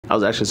I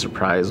was actually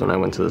surprised when I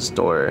went to the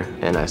store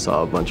and I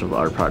saw a bunch of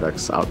our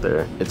products out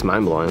there. It's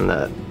mind-blowing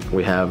that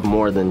we have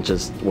more than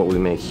just what we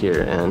make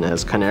here. And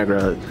as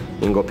Conagra, you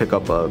can go pick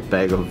up a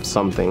bag of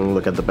something,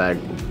 look at the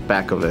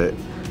back of it,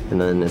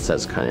 and then it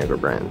says Conagra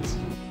Brands.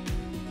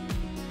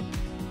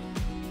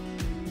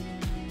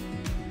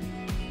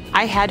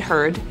 I had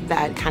heard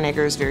that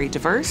Conagra is very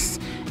diverse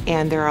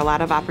and there are a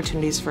lot of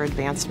opportunities for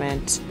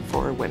advancement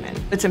for women.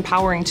 It's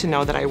empowering to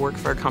know that I work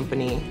for a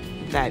company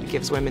that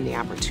gives women the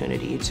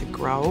opportunity to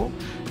grow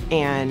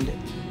and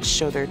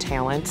show their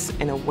talents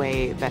in a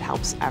way that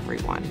helps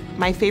everyone.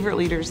 My favorite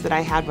leaders that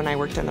I had when I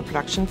worked on the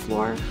production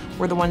floor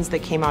were the ones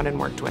that came out and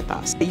worked with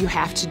us. You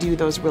have to do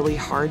those really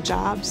hard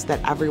jobs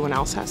that everyone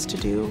else has to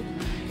do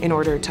in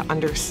order to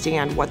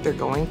understand what they're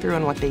going through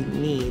and what they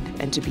need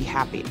and to be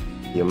happy.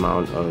 The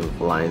amount of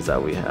lines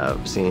that we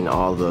have, seeing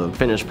all the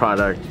finished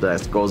product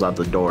that goes out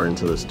the door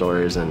into the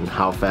stores and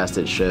how fast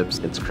it ships,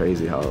 it's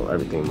crazy how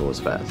everything moves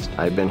fast.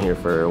 I've been here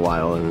for a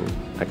while and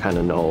I kind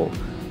of know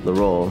the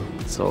role,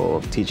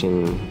 so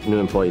teaching new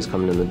employees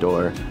coming in the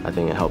door, I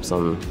think it helps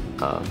them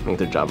make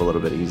their job a little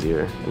bit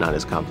easier and not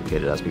as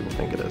complicated as people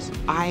think it is.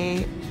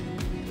 I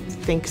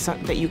think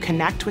that you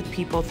connect with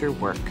people through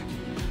work,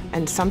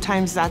 and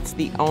sometimes that's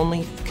the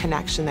only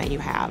connection that you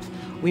have.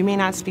 We may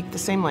not speak the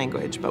same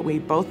language, but we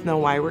both know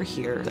why we're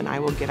here. And I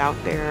will get out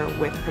there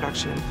with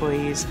production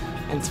employees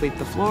and sweep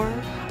the floor.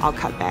 I'll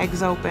cut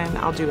bags open.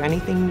 I'll do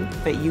anything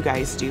that you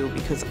guys do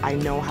because I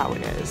know how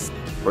it is.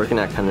 Working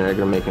at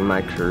Conagra, making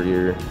my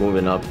career,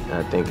 moving up,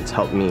 I think it's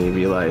helped me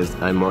realize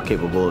I'm more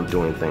capable of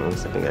doing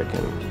things. I think I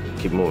can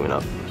keep moving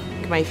up.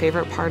 My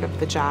favorite part of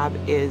the job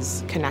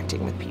is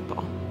connecting with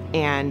people.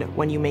 And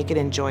when you make it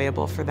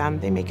enjoyable for them,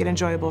 they make it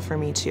enjoyable for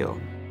me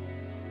too.